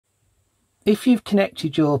if you've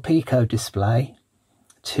connected your Picodisplay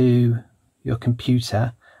to your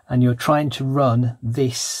computer and you're trying to run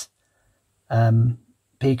this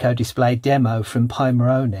Picodisplay demo from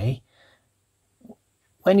PiMoroni,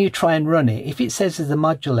 when you try and run it, if it says there's a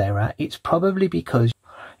module error, it's probably because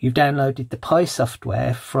you've downloaded the Pi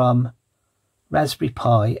software from Raspberry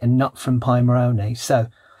Pi and not from PiMoroni. So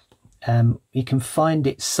you can find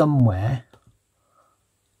it somewhere,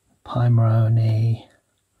 PiMoroni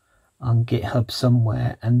on GitHub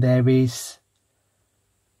somewhere, and there is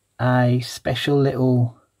a special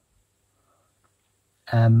little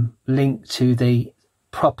link to the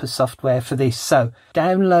proper software for this. So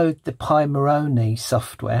download the PiMoroni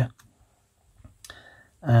software,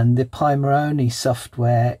 and the PiMoroni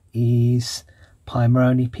software is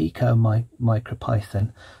PiMoroni Pico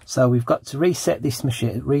micropython. So we've got to reset this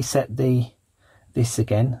machine, reset this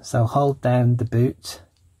again. So hold down the boot,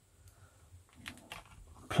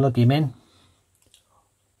 plug him in.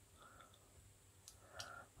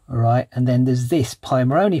 All right, and then there's this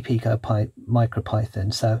PiMoroni Pico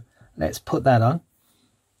micropython. So let's put that on.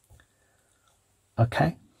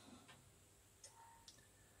 Okay.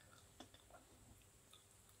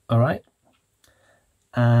 All right.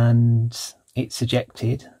 And it's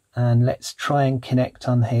ejected. And let's try and connect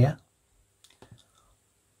on here.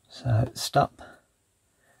 So stop.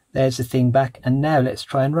 There's the thing back. And now let's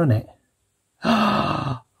try and run it.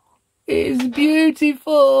 Ah, it's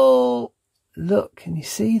beautiful. Look, can you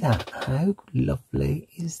see that? How lovely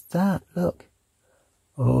is that? Look.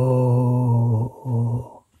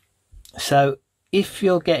 Oh. So if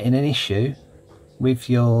you're getting an issue with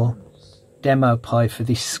your demo Pi for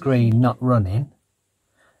this screen not running,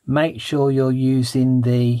 make sure you're using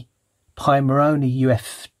the PiMoroni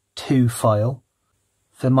UF2 file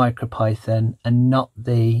for MicroPython and not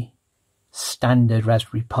the standard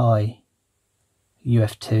Raspberry Pi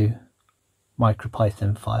UF2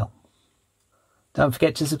 MicroPython file. Don't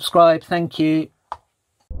forget to subscribe. Thank you.